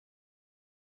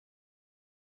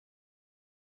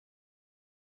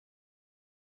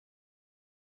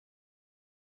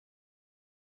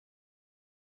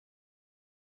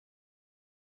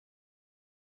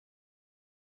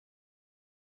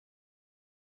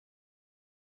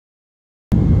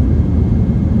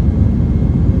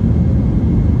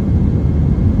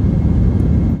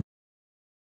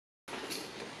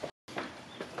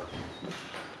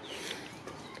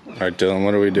Alright, Dylan,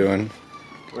 what are we doing?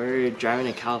 We're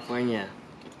driving to California.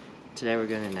 Today we're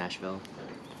going to Nashville.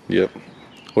 Yep.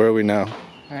 Where are we now?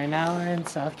 Right now we're in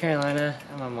South Carolina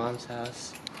at my mom's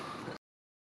house.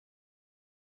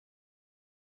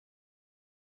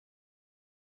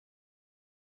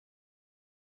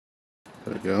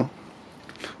 There we go.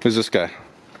 Who's this guy?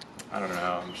 I don't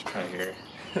know, I'm just trying to hear.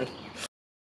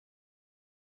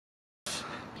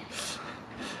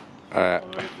 Alright. All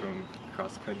the way from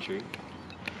across the country.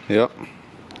 Yep.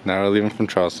 Now we're leaving from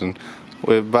Charleston.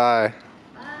 Wave bye.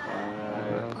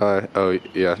 Bye. Bye. Oh,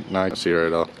 yeah. Now I can see her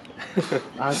at all.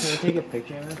 I was going to take a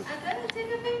picture of it. I'm gonna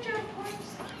take a picture, of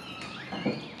course. I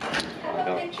have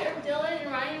a picture of Dylan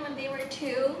and Ryan when they were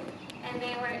 2, and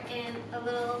they were in a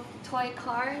little toy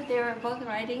car. They were both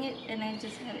riding it, and I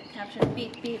just had it captured.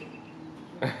 Beep beep.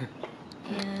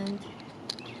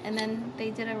 and then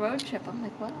they did a road trip. I'm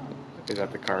like, wow. Is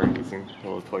that the car using the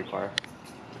little toy car?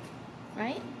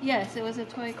 Right? Yes, it was a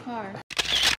toy car.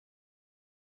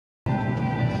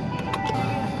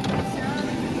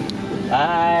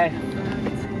 Bye.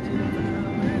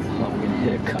 Oh, I'm gonna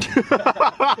hit a car.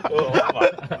 Oh my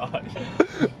god.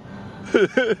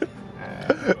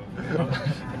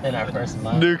 In our first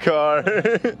month. New car.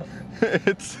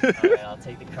 It's. Alright, I'll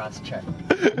take the cross check.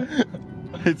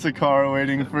 It's a car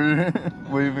waiting for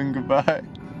waving goodbye.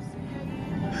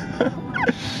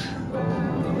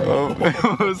 Oh,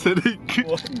 I was hitting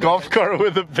golf cart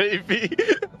with a baby.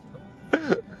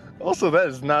 Also, that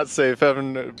is not safe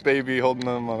having a baby holding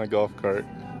them on a golf cart.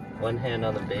 One hand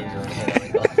on the baby, one hand on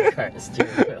the golf cart,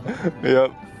 steering wheel.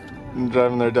 Yep. And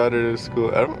driving their daughter to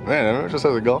school. Man, everyone just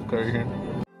has a golf cart here.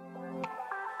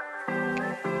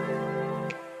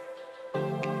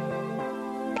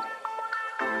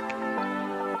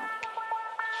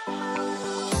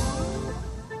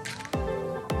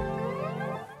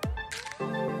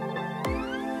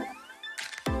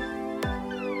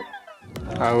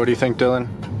 What do you think, Dylan?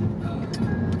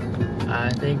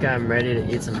 I think I'm ready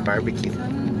to eat some barbecue.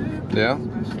 Yeah?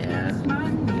 Yeah.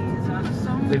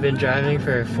 We've been driving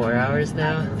for 4 hours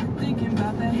now.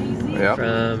 Yeah.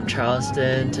 From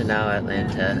Charleston to now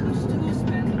Atlanta.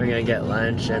 We're gonna get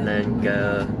lunch and then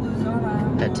go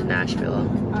head to Nashville.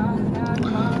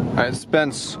 Alright,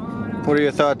 Spence, what are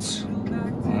your thoughts?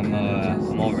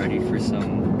 I'm all ready for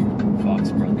some Fox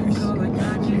Brothers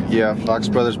barbecue. Yeah, Fox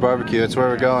Brothers barbecue, that's where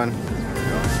we're going.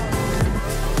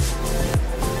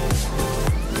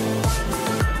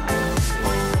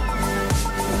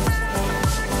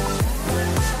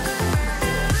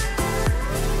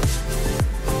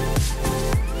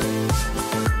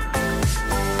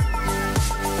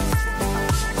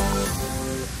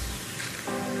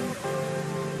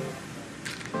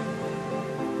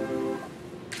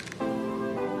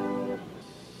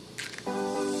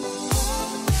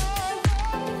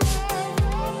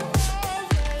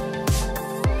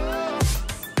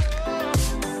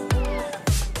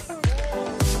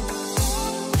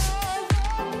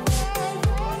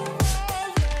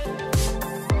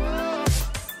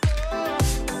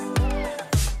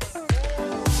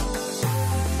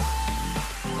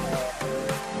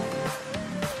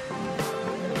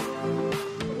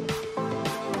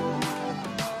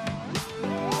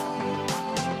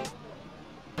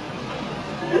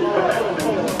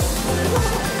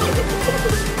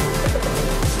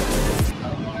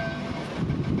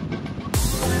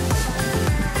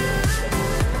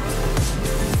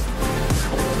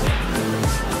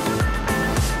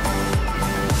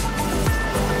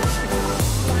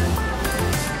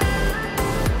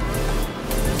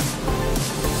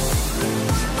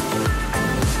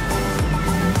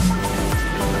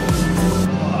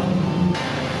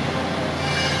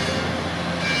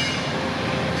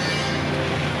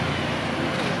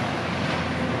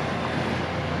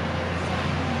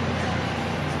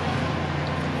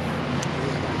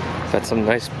 Got some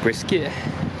nice brisket.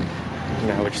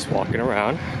 Now we're just walking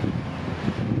around.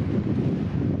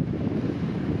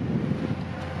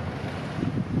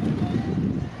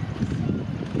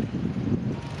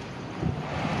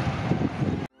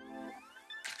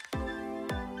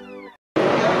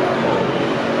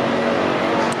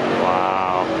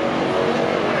 Wow.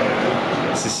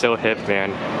 This is so hip,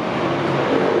 man.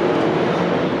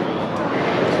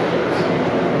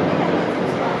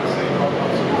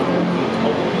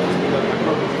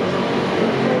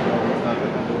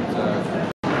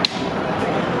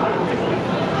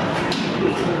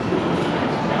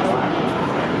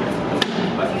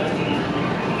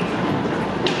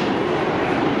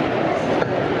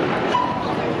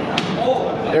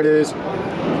 There it is.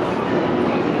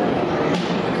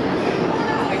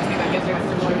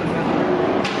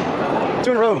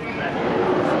 Two in a row.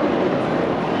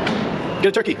 Get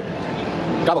a turkey.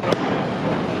 Gobble.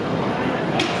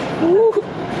 Woo.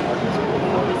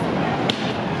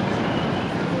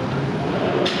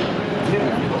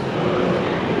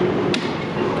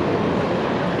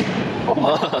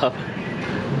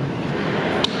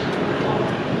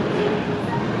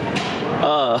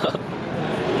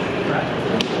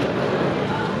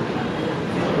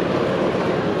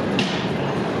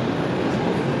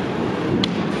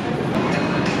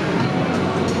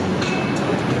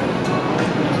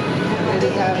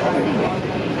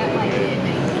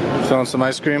 Feeling some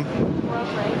ice cream?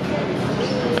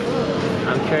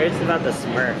 I'm curious about the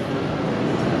Smurf.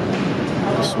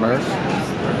 The Smurf?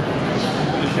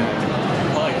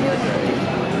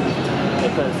 They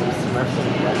put some Smurfs in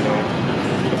the blender,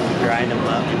 grind them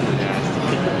up,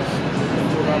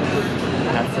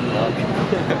 add some milk.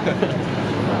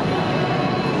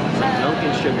 Milk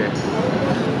and sugar.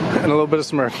 And a little bit of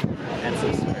Smurf. And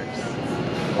some Smurfs.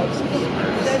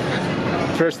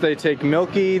 First they take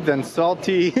milky, then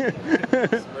salty.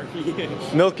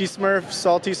 Milky Smurf,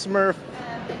 salty Smurf,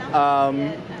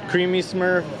 creamy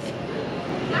Smurf.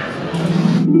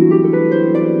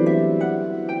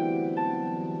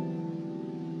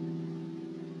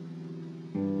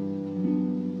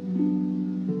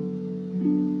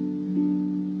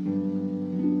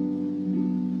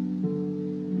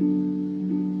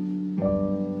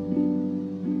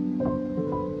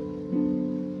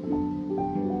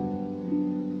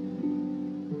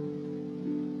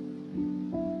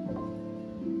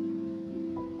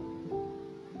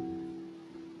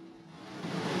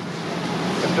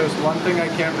 If there's one thing I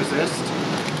can't resist,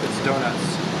 it's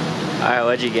donuts. Alright,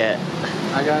 what'd you get?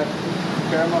 I got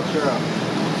caramel churro.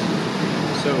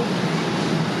 So,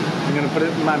 I'm gonna put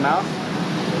it in my mouth.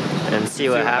 And see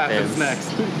what happens.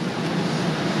 Next.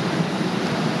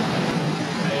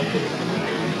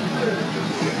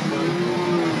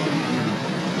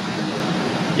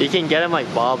 You can get them like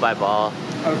ball by ball.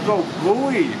 It's so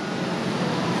gooey.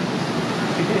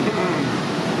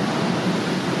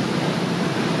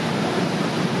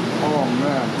 Oh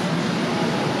man.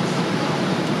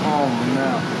 Oh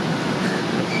man.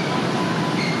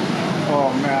 Oh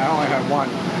man, I only had one.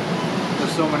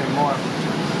 There's so many more.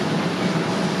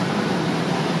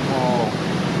 Oh.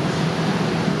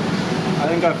 I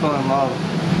think I fell in love.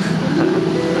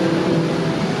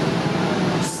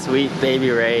 Sweet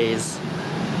baby rays.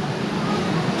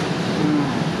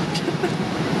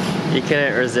 You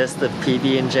couldn't resist the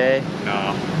PB&J?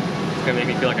 No. It's gonna make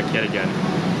me feel like a kid again.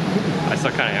 I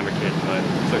still kinda am a kid, but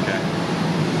it's okay.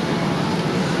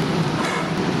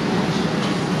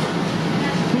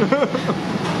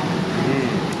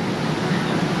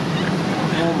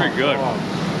 Pretty good.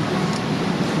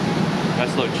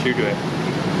 Nice little chew to it.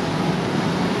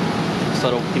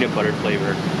 Subtle peanut butter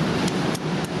flavor.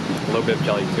 A little bit of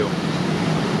jelly too.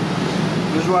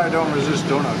 This is why I don't resist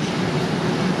donuts.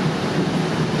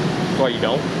 Why you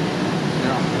don't?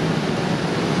 Yeah.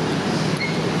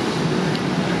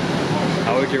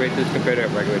 How would you rate this compared to a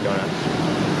regular donut?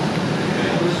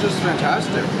 It was just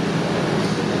fantastic.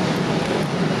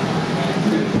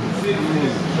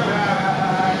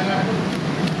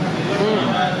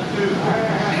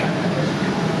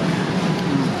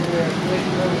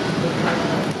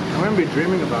 I'm gonna be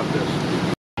dreaming about this.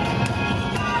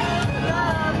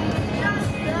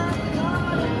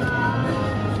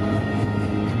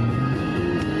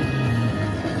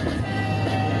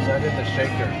 I did the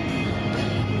shaker.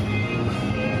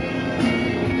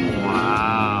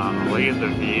 Wow, look at the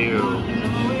view.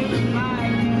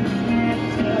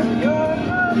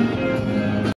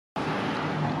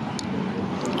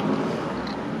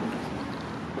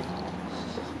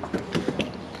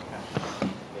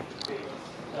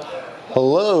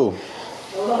 Hello.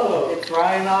 Hello, it's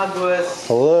Ryan Aguas.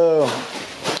 Hello.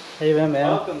 How you been, man?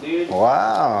 Welcome, dude.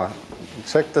 Wow.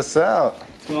 Check this out.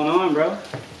 What's going on, bro?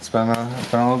 It's been a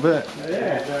little bit.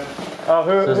 Yeah. Oh,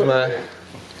 this is my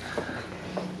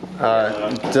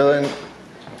Dylan.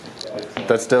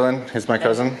 That's Dylan. He's my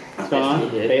cousin. What's going on?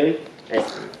 Bailey?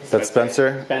 That's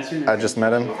Spencer. Spencer? I just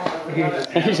met him.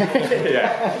 Hey,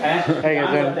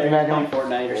 guys, Emmanuel.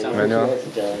 Fortnite or something. Emmanuel.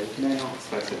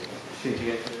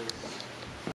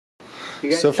 You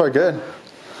guys So far, good.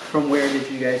 From where did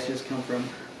you guys just come from?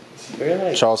 We're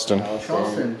like Charleston.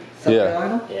 Charleston, South Yeah.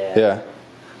 Carolina? Yeah.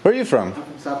 Where are you from? I'm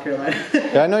from South Carolina.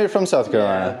 Yeah, I know you're from South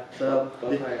Carolina. So,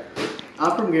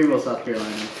 I'm from Greenville, South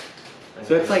Carolina.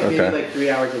 So it's like maybe like 3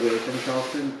 hours away from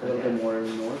Charleston, a little bit more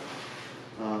north.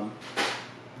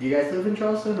 Do you guys live in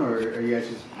Charleston, or are you guys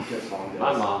just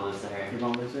my mom lives there. Your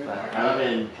mom lives there? But I live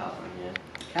in California.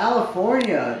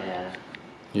 California. Yeah.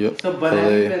 Yep. So, but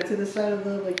have you been to this side of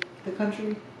the the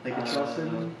country? Like in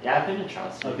Charleston? Yeah, I've been to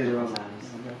Charleston. Okay, several times.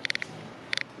 Okay.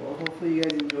 Well, hopefully you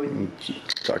guys enjoy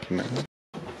Talking now.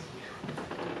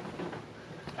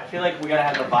 I feel like we gotta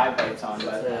have the vibe lights on,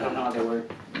 but I don't know how they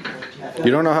work.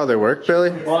 You don't know how they work, Billy?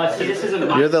 Well, see, this isn't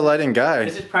You're the lighting guy.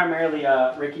 This is primarily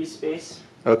Ricky's space.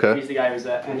 Okay. He's the guy who's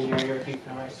engineering everything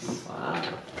for us. Wow.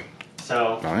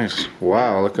 So. Nice.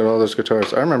 Wow, look at all those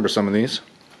guitars. I remember some of these.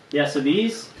 Yeah, so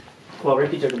these, well,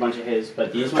 Ricky took a bunch of his,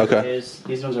 but these ones are his,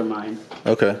 these ones are mine.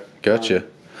 Okay, gotcha.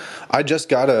 I just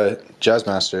got a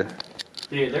Jazzmaster.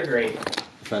 Dude, they're great.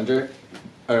 Fender?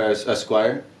 Or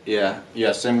Esquire? Yeah,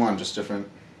 same one, just different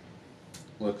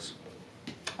looks.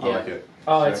 I like it.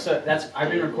 Oh, it's that's I've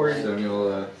been recording.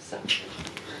 Samuel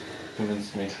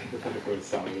convinced me.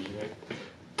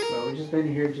 Well, we've just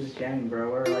been here just jamming, bro.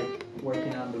 We're like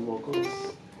working on the vocals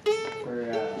for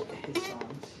his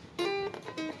songs.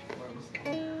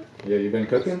 Yeah, you been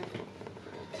cooking?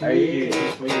 Are you?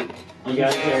 Sweet. You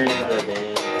guys are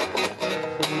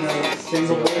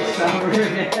Single voice summer.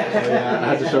 Yeah, I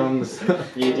had to show him the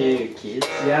stuff. You do keys?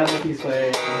 Yeah, Mickey's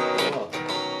playing.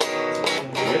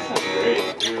 This sounds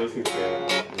great. We're listening to it.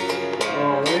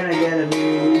 Oh, we're gonna get a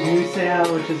new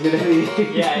sound, which is gonna be.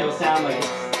 Yeah, it'll sound like it's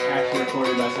actually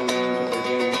recorded by someone who knows what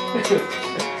they're doing.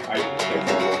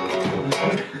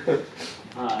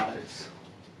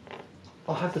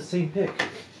 I'll have the same pick.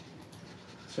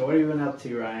 So what have you been up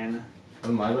to, Ryan? What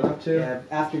am I been up to? Yeah,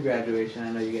 after graduation,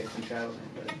 I know you guys been traveling,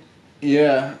 but.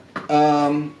 Yeah.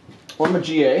 Well, I'm a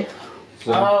GA.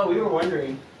 So, Oh, we were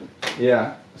wondering.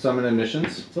 yeah. So I'm in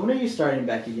admissions. So when are you starting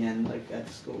back again, like at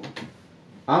school?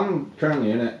 I'm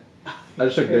currently in it. I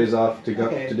just took days off to go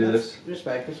to do this.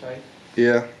 Respect.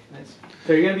 Yeah. Nice.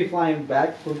 So you're gonna be flying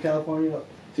back from California?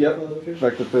 Yep.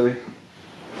 Back to Philly.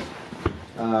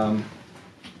 But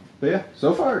yeah,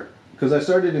 so far, because I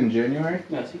started in January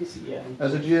No, so you can see, yeah.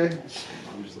 as a GA.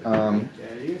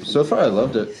 So far I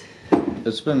loved it.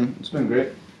 It's been great.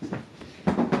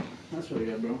 That's really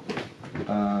good, bro.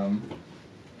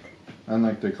 And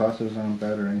like the classes aren't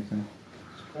bad or anything.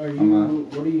 Are you?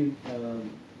 What are you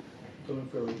going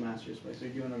for, like master's place? Are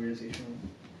you doing organizational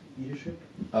leadership?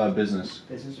 Business.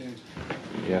 Business or?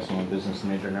 Yes, I'm a business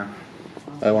major now.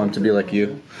 I want to be like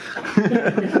you.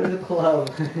 The club.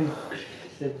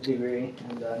 The degree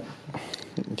and done.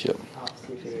 Yep.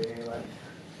 Obviously, figure your life.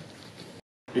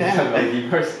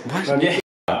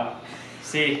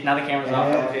 See, now the camera's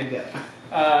off.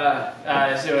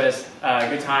 So it was a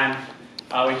good time.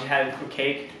 We just had a quick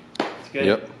cake. It's good.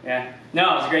 Yep. Yeah.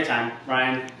 No, it was a great time,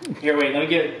 Ryan. Here, wait. Let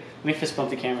me fist bump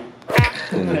the camera.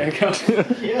 There you go.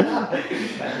 Yeah,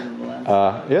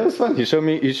 it was fun. He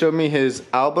showed me his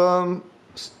album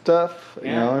stuff.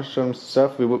 You know, showed him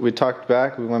stuff. We talked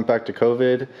back. We went back to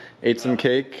COVID. Ate some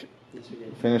cake.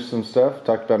 Finished some stuff.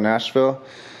 Talked about Nashville.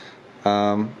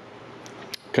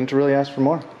 Couldn't really ask for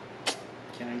more.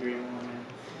 Can't agree more, man.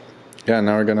 Yeah.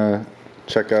 Now we're gonna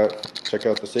check out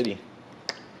the city.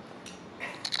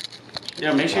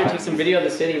 Yeah, make sure you take some video of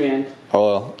the city, man. Oh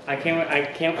well.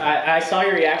 I saw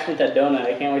your reaction with that donut.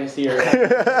 I can't wait to see your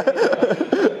reaction.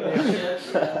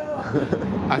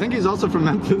 I think he's also from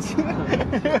Memphis.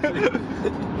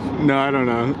 No, I don't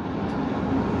know.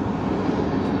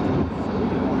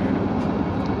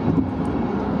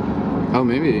 Oh,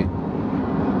 maybe.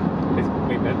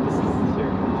 Wait, Memphis is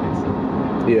here.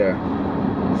 Yeah.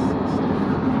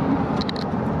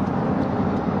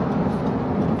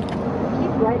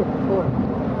 Right at the fort.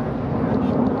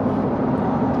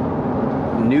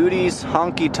 Nudies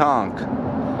Honky Tonk.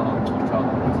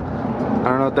 I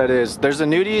don't know what that is. There's a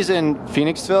Nudies in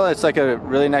Phoenixville. It's like a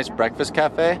really nice breakfast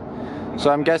cafe. So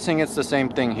I'm guessing it's the same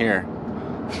thing here.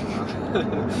 Some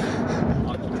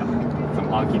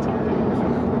honky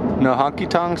tonk. No, honky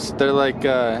tonks, they're like It's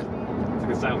like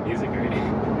a style of music,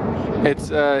 right? it's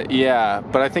yeah,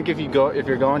 but I think if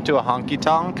you're going to a honky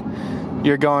tonk,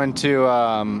 you're going to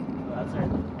That's right.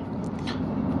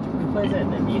 Who plays it?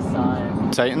 The East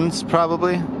Side. Titans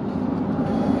probably.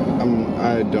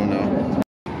 I don't know.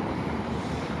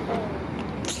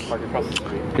 Park across the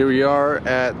street. Here we are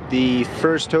at the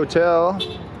first hotel. It's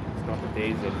got the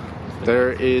days of.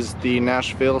 There is the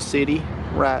Nashville city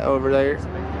right over there.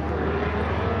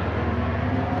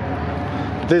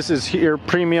 This is here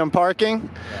premium parking.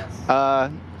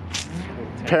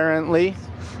 Apparently.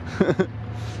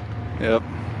 Yep.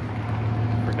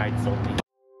 For nights only.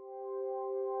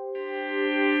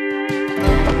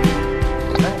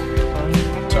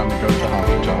 Time to go to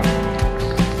honky tonk.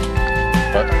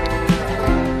 What?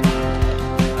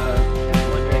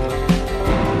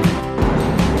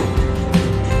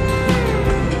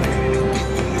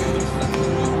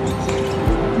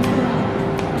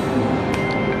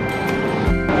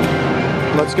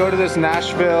 Let's go to this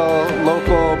Nashville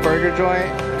local burger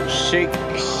joint, Shake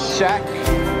Shack.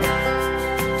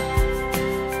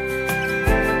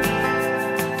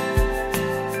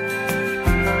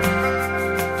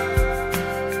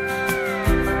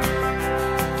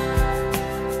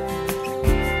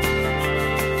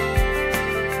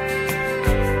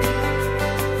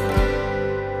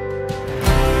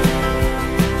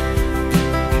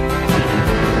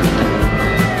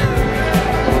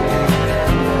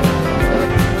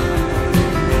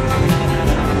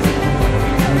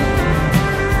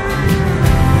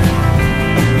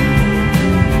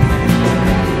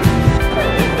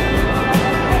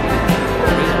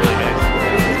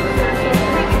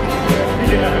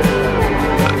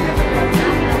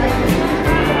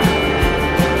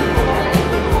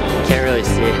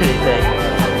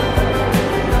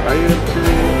 Are you into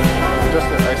just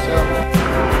the XL?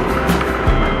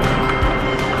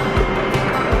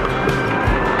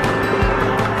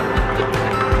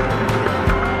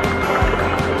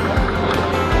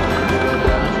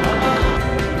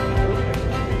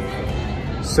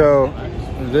 So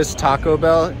this Taco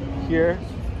Bell here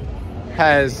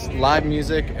has live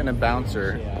music and a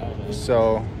bouncer.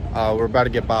 So we're about to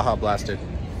get Baja blasted.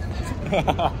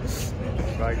 About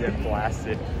to get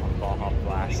blasted. Baja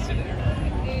blasted.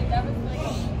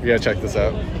 You gotta check this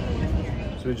out.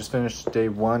 So we just finished day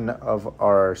one of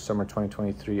our summer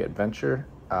 2023 adventure.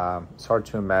 It's hard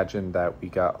to imagine that we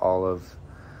did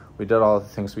all the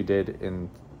things we did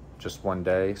in just one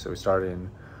day. So we started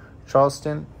in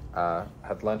Charleston,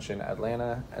 had lunch in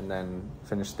Atlanta, and then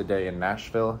finished the day in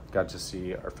Nashville. Got to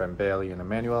see our friend Bailey and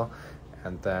Emmanuel,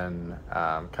 and then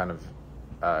kind of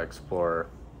explore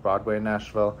Broadway in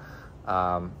Nashville.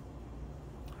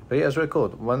 But yeah, it was really cool.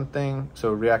 One thing,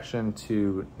 so reaction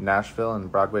to Nashville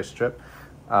and Broadway Strip,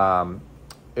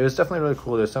 it was definitely really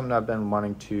cool. There's something I've been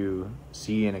wanting to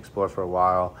see and explore for a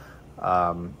while.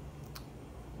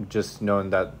 Just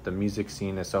knowing that the music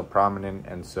scene is so prominent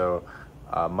and so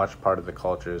much part of the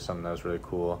culture is something that was really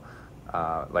cool.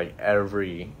 Like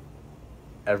everything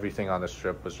on the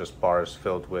Strip was just bars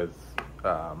filled with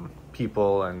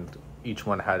people, and each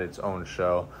one had its own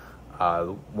show.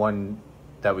 One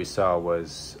that we saw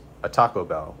was a Taco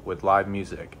Bell with live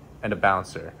music and a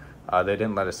bouncer. They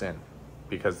didn't let us in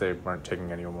because they weren't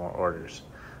taking any more orders.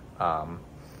 But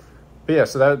yeah,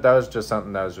 so that was just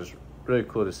something that was just really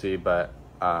cool to see. But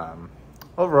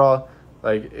overall,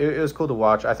 like it was cool to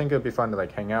watch. I think it'd be fun to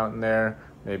like hang out in there,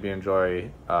 maybe enjoy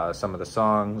some of the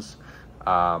songs.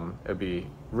 It'd be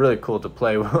really cool to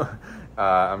play with.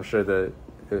 I'm sure the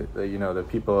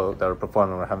people that were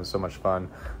performing were having so much fun.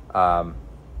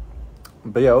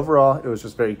 But yeah, overall, it was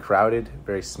just very crowded,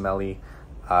 very smelly.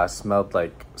 Smelled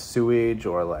like sewage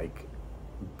or like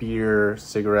beer,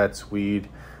 cigarettes, weed.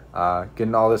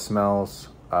 Getting all the smells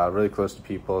really close to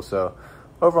people. So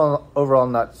overall,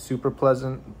 not super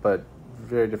pleasant, but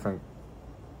very different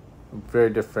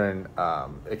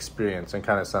experience, and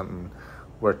kind of something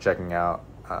worth checking out.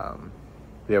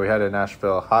 Yeah, we had a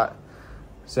Nashville hot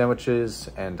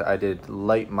sandwiches, and I did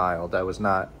light mild. I was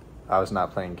not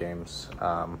playing games.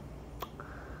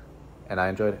 And I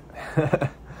enjoyed it.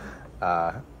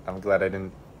 I'm glad I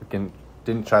didn't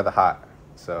try the hot.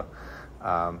 So,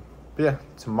 but yeah,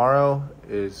 tomorrow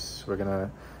we're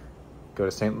gonna go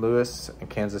to St. Louis and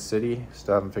Kansas City.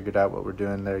 Still haven't figured out what we're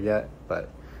doing there yet, but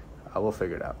we'll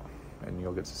figure it out, and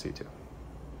you'll get to see too.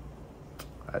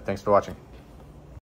 All right, thanks for watching.